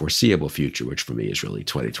for the foreseeable future, which for me is really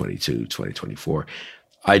 2022, 2024,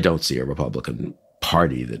 I don't see a Republican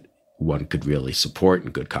Party that one could really support in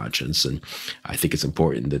good conscience. And I think it's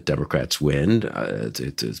important that Democrats win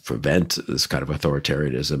to prevent this kind of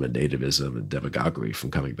authoritarianism and nativism and demagoguery from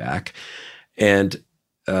coming back. And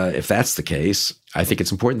if that's the case, I think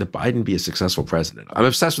it's important that Biden be a successful president. I'm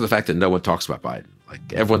obsessed with the fact that no one talks about Biden. Like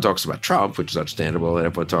everyone talks about Trump, which is understandable, and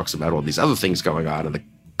everyone talks about all these other things going on in the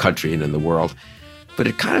country and in the world. But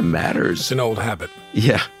it kind of matters. It's an old habit.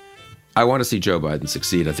 Yeah. I want to see Joe Biden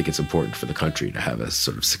succeed. I think it's important for the country to have a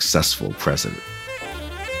sort of successful president.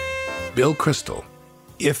 Bill Kristol.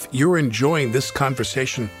 If you're enjoying this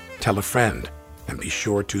conversation, tell a friend. And be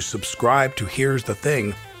sure to subscribe to Here's the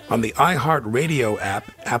Thing on the iHeartRadio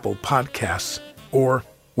app, Apple Podcasts, or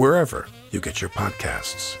wherever you get your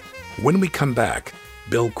podcasts. When we come back,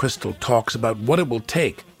 Bill Kristol talks about what it will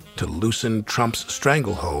take to loosen Trump's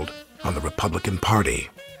stranglehold on the Republican Party.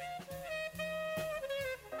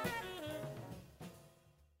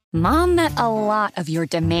 Mom met a lot of your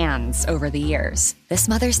demands over the years. This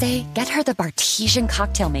Mother's Day, get her the Bartesian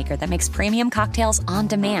cocktail maker that makes premium cocktails on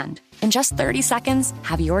demand. In just 30 seconds,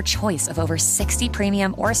 have your choice of over 60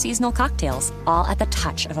 premium or seasonal cocktails, all at the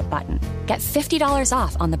touch of a button. Get $50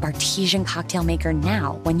 off on the Bartesian cocktail maker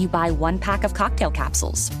now when you buy 1 pack of cocktail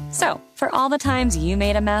capsules. So, for all the times you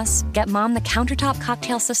made a mess, get Mom the countertop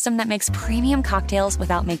cocktail system that makes premium cocktails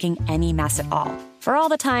without making any mess at all. For all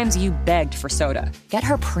the times you begged for soda, get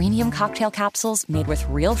her premium cocktail capsules made with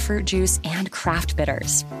real fruit juice and craft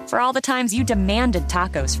bitters. For all the times you demanded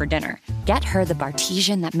tacos for dinner, get her the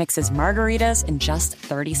Bartesian that mixes margaritas in just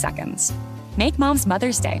 30 seconds. Make Mom's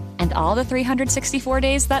Mother's Day and all the 364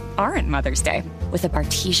 days that aren't Mother's Day with a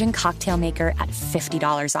Bartesian cocktail maker at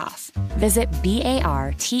 $50 off. Visit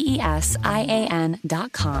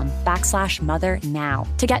BARTESIAN.com/mother now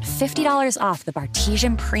to get $50 off the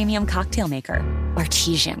Bartesian Premium Cocktail Maker.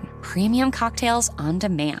 Bartesian, premium cocktails on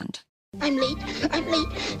demand. I'm late for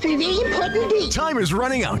a very important date. Time is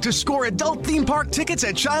running out to score adult theme park tickets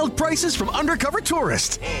at child prices from Undercover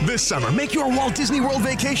Tourist. This summer, make your Walt Disney World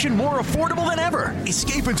vacation more affordable than ever.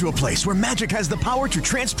 Escape into a place where magic has the power to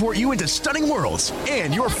transport you into stunning worlds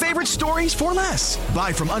and your favorite stories for less.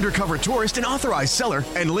 Buy from Undercover Tourist, an authorized seller,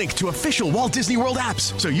 and link to official Walt Disney World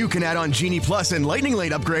apps so you can add on Genie Plus and Lightning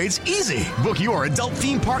Lane upgrades easy. Book your adult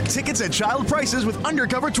theme park tickets at child prices with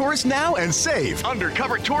Undercover Tourist now and save.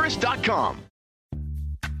 UndercoverTourist.com.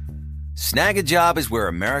 Snag a Job is where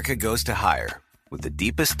America goes to hire, with the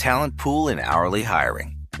deepest talent pool in hourly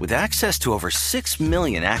hiring. With access to over 6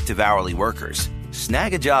 million active hourly workers,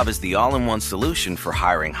 Snag a Job is the all-in-one solution for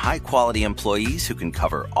hiring high-quality employees who can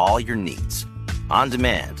cover all your needs. On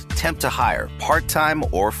demand, temp to hire, part-time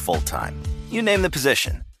or full-time. You name the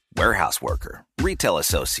position. Warehouse worker, retail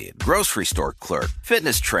associate, grocery store clerk,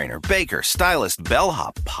 fitness trainer, baker, stylist,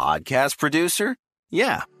 bellhop, podcast producer.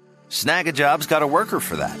 Yeah. Snag a Job's got a worker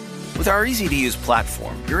for that. With our easy-to-use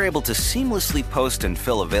platform, you're able to seamlessly post and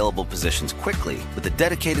fill available positions quickly with a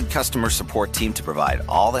dedicated customer support team to provide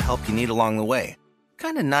all the help you need along the way.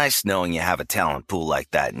 Kind of nice knowing you have a talent pool like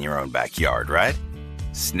that in your own backyard, right?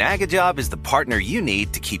 Snag a Job is the partner you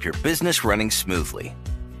need to keep your business running smoothly.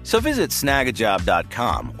 So visit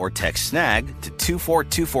snagajob.com or text SNAG to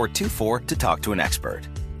 242424 to talk to an expert.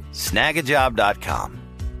 Snagajob.com,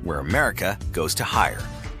 where America goes to hire.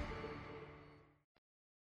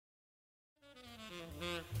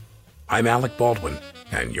 I'm Alec Baldwin,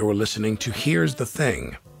 and you're listening to Here's the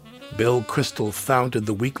Thing. Bill Kristol founded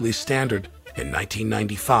the Weekly Standard in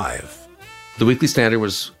 1995. The Weekly Standard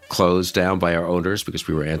was closed down by our owners because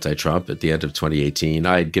we were anti-Trump at the end of 2018.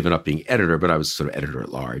 I had given up being editor, but I was sort of editor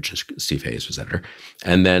at large. Steve Hayes was editor.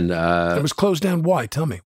 And then... it was closed down. Why? Tell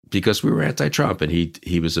me. Because we were anti-Trump, and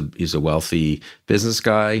he's a wealthy business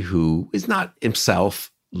guy who is not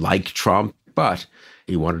himself like Trump, but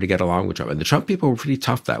He wanted to get along with Trump. And the Trump people were pretty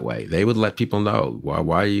tough that way. They would let people know,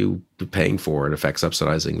 why are you paying for, in effect,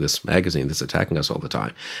 subsidizing this magazine that's attacking us all the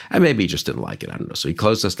time? And maybe he just didn't like it. I don't know. So he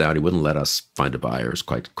closed us down. He wouldn't let us find a buyer. It was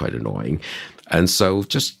quite annoying. And so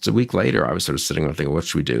just a week later, I was sort of sitting there thinking, what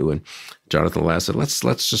should we do? And Jonathan Last said, let's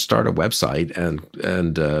just start a website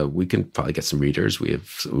and we can probably get some readers. We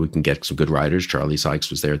can get some good writers. Charlie Sykes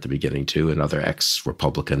was there at the beginning too, another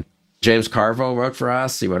ex-Republican. James Carville wrote for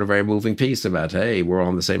us. He wrote a very moving piece about, hey, we're all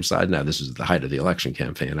on the same side now. This was at the height of the election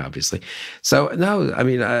campaign, obviously. So, no, I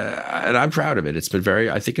mean, and I'm proud of it. It's been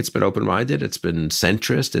I think it's been open-minded. It's been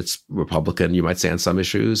centrist. It's Republican, you might say, on some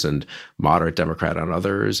issues, and moderate Democrat on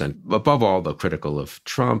others. And above all, though, critical of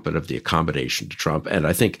Trump and of the accommodation to Trump. And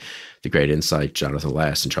I think the great insight Jonathan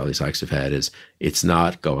Last and Charlie Sykes have had is it's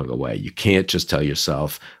not going away. You can't just tell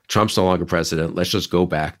yourself, Trump's no longer president. Let's just go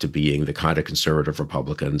back to being the kind of conservative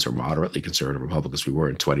Republicans or moderately conservative Republicans we were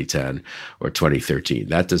in 2010 or 2013.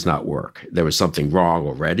 That does not work. There was something wrong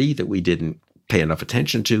already that we didn't pay enough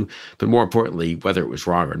attention to. But more importantly, whether it was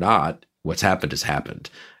wrong or not, what's happened has happened.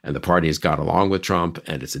 And the party has got along with Trump,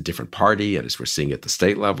 and it's a different party. And as we're seeing at the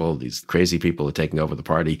state level, these crazy people are taking over the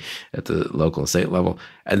party at the local and state level.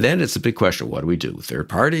 And then it's a big question, what do we do? Third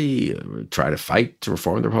party? Try to fight to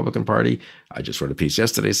reform the Republican Party? I just wrote a piece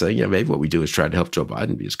yesterday saying, maybe what we do is try to help Joe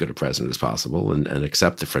Biden be as good a president as possible and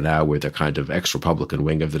accept that for now we're the kind of ex-Republican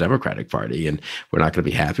wing of the Democratic Party. And we're not going to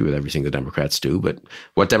be happy with everything the Democrats do. But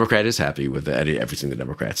what Democrat is happy with everything the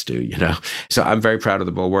Democrats do, So I'm very proud of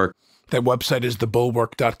the Bulwark. That website is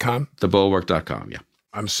thebulwark.com? Thebulwark.com, yeah.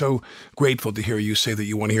 I'm so grateful to hear you say that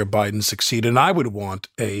you want to hear Biden succeed. And I would want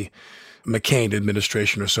a McCain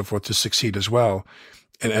administration or so forth to succeed as well.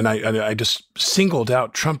 And I just singled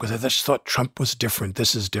out Trump because I just thought Trump was different.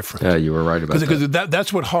 This is different. Yeah, you were right about that. Because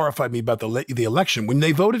that's what horrified me about the election. When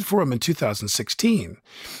they voted for him in 2016,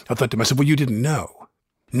 I thought to myself, well, you didn't know.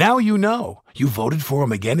 Now you know. You voted for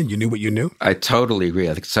him again and you knew what you knew? I totally agree.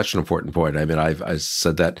 I think it's such an important point. I mean, I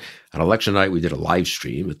said that on election night, we did a live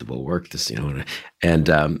stream at the Bulwark, and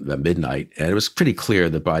at midnight. And it was pretty clear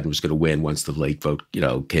that Biden was going to win once the late vote,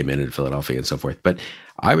 came in Philadelphia and so forth. But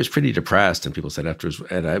I was pretty depressed, and people said afterwards,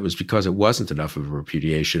 and it was because it wasn't enough of a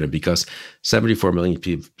repudiation and because 74 million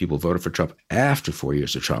people voted for Trump after 4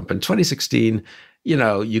 years of Trump. In 2016,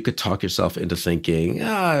 you could talk yourself into thinking,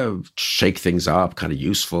 shake things up, kind of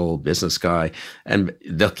useful business guy, and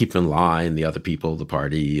they'll keep in line the other people, the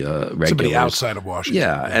party, regulars. Somebody outside of Washington.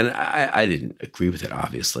 Yeah, and I didn't agree with it,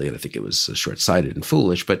 obviously, and I think it was short-sighted and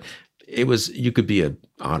foolish, but you could be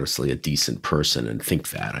honestly a decent person and think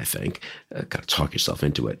that, I think, kind of talk yourself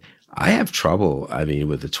into it. I have trouble,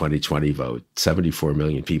 with the 2020 vote, 74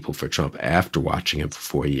 million people for Trump after watching him for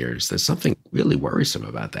 4 years. There's something really worrisome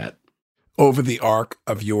about that. Over the arc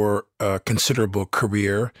of your considerable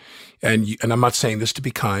career, and I'm not saying this to be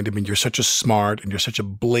kind, you're such a smart and you're such a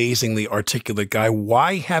blazingly articulate guy.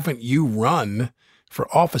 Why haven't you run for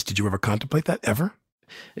office? Did you ever contemplate that, ever?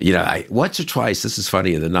 Once or twice, this is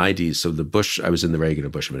funny, in the 90s, so I was in the Reagan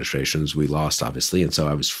and Bush administrations. We lost, obviously, and so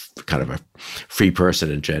I was kind of a free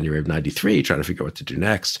person in January of 93, trying to figure out what to do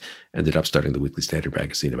next. Ended up starting the Weekly Standard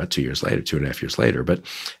magazine about 2.5 years later.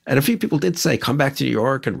 And a few people did say, come back to New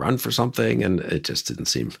York and run for something, and it just didn't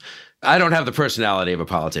seem. I don't have the personality of a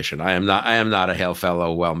politician. I am not a hail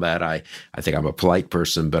fellow, well met. I think I'm a polite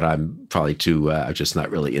person, but I'm probably just not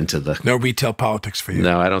really into the. No retail politics for you.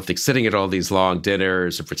 No, I don't think sitting at all these long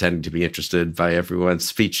dinners and pretending to be interested by everyone's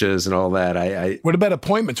speeches and all that. What about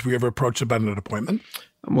appointments? Were you ever approached about an appointment?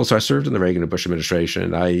 Well, so I served in the Reagan and Bush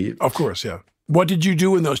administration. Of course, yeah. What did you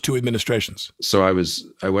do in those two administrations? So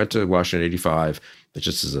I went to Washington in 85,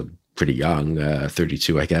 just as a pretty young,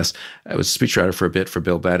 32, I guess. I was a speechwriter for a bit for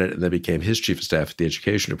Bill Bennett and then became his chief of staff at the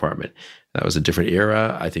education department. That was a different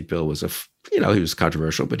era. I think Bill was he was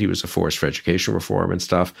controversial, but he was a force for education reform and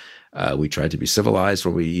stuff. We tried to be civilized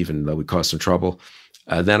even though we caused some trouble.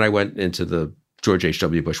 Then I went into the George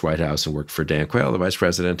H.W. Bush White House and worked for Dan Quayle, the vice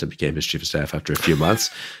president, and became his chief of staff after a few months.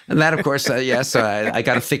 And that, of course, yes, I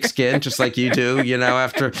got a thick skin, just like you do,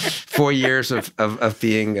 after 4 years of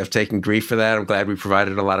taking grief for that. I'm glad we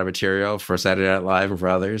provided a lot of material for Saturday Night Live and for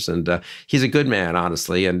others. And he's a good man,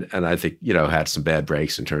 honestly. And I think, had some bad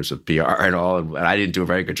breaks in terms of PR and all. And I didn't do a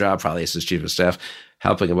very good job, probably as his chief of staff,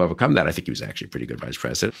 helping him overcome that. I think he was actually a pretty good vice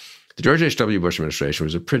president. The George H.W. Bush administration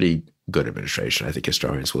was a pretty good administration. I think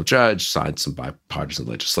historians will judge, signed some bipartisan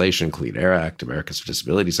legislation, Clean Air Act, Americans with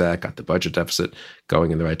Disabilities Act, got the budget deficit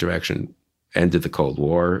going in the right direction, ended the Cold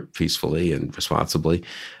War peacefully and responsibly,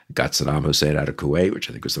 got Saddam Hussein out of Kuwait, which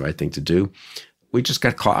I think was the right thing to do. We just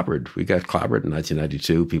got clobbered. We got clobbered in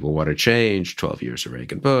 1992. People wanted change, 12 years of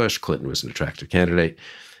Reagan Bush. Clinton was an attractive candidate.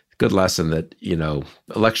 good lesson that,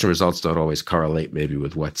 election results don't always correlate maybe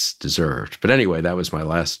with what's deserved. But anyway, that was my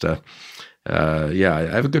last, I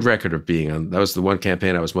have a good record of being on. That was the one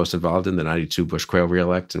campaign I was most involved in, the 92 Bush Quayle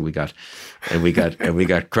reelect, and we got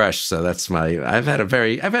crushed. So that's I've had a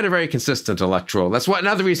very consistent electoral. That's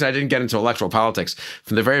another reason I didn't get into electoral politics.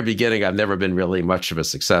 From the very beginning, I've never been really much of a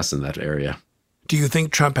success in that area. Do you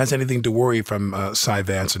think Trump has anything to worry from Cy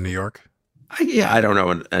Vance in New York? I don't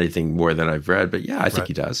know anything more than I've read, but I think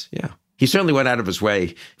he does. Yeah. He certainly went out of his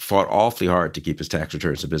way, fought awfully hard to keep his tax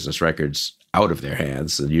returns and business records out of their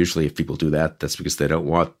hands. And usually if people do that, that's because they don't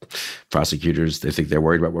want prosecutors. They think they're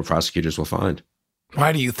worried about what prosecutors will find.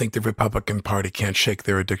 Why do you think the Republican Party can't shake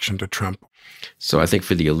their addiction to Trump? So I think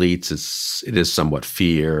for the elites, it is somewhat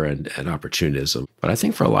fear and opportunism. But I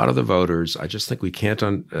think for a lot of the voters, I just think we can't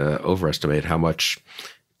overestimate how much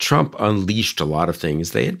Trump unleashed a lot of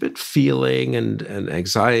things they had been feeling and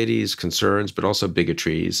anxieties, concerns, but also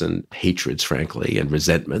bigotries and hatreds, frankly, and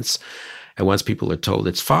resentments. And once people are told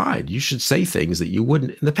it's fine, you should say things that you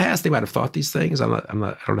wouldn't. In the past, they might have thought these things. I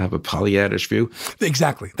don't have a Pollyannish view.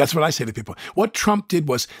 Exactly. That's what I say to people. What Trump did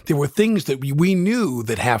was there were things that we knew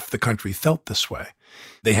that half the country felt this way.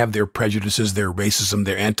 They have their prejudices, their racism,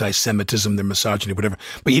 their anti-Semitism, their misogyny, whatever.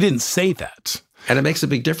 But you didn't say that. And it makes a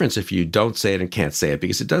big difference if you don't say it and can't say it,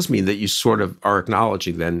 because it does mean that you sort of are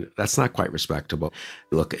acknowledging then that's not quite respectable.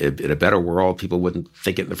 Look, in a better world, people wouldn't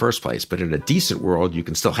think it in the first place. But in a decent world, you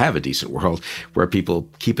can still have a decent world where people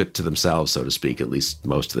keep it to themselves, so to speak, at least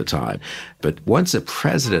most of the time. But once a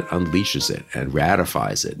president unleashes it and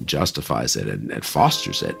ratifies it and justifies it and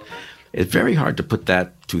fosters it, it's very hard to put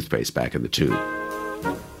that toothpaste back in the tube.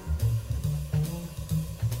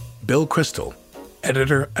 Bill Kristol,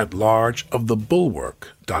 editor-at-large of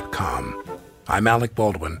thebulwark.com. I'm Alec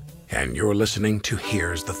Baldwin, and you're listening to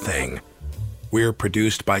Here's the Thing. We're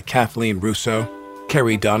produced by Kathleen Russo,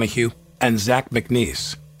 Kerry Donahue, and Zach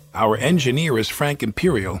McNeese. Our engineer is Frank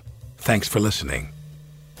Imperial. Thanks for listening.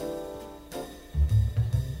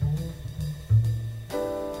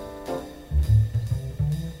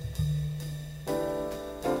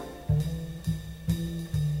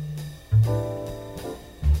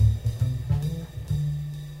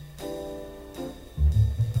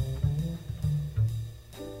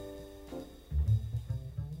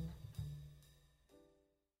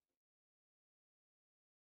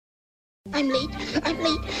 I'm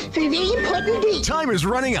late for a very important date. Time is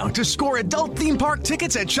running out to score adult theme park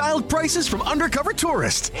tickets at child prices from Undercover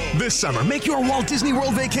Tourist. This summer, make your Walt Disney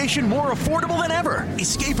World vacation more affordable than ever.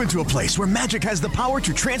 Escape into a place where magic has the power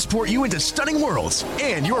to transport you into stunning worlds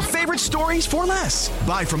and your favorite stories for less.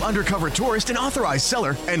 Buy from Undercover Tourist, an authorized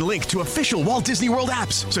seller, and link to official Walt Disney World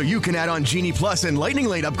apps so you can add on Genie Plus and Lightning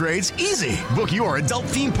Lane upgrades easy. Book your adult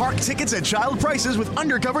theme park tickets at child prices with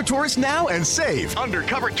Undercover Tourist now and save.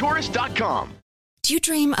 UndercoverTourist.com. Do you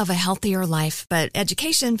dream of a healthier life, but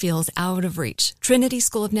education feels out of reach? Trinity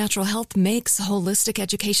School of Natural Health makes holistic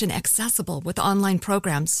education accessible with online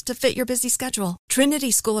programs to fit your busy schedule.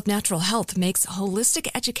 Trinity School of Natural Health makes holistic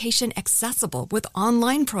education accessible with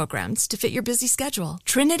online programs to fit your busy schedule.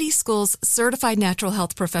 Trinity School's Certified Natural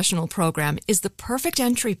Health Professional Program is the perfect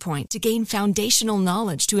entry point to gain foundational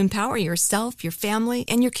knowledge to empower yourself, your family,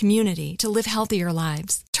 and your community to live healthier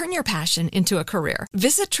lives. Turn your passion into a career.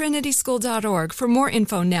 Visit trinityschool.org for more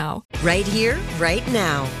info now. Right here, right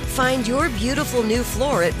now. Find your beautiful new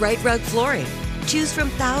floor at Right Rug Flooring. Choose from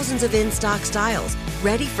thousands of in-stock styles,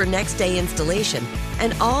 ready for next day installation,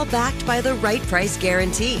 and all backed by the right price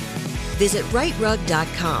guarantee. Visit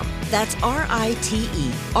rightrug.com. That's RITERUG.com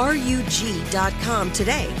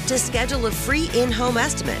today to schedule a free in-home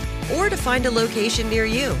estimate or to find a location near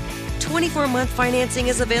you. 24-month financing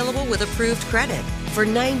is available with approved credit. For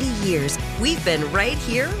 90 years, we've been right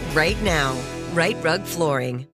here, right now. Right Rug Flooring.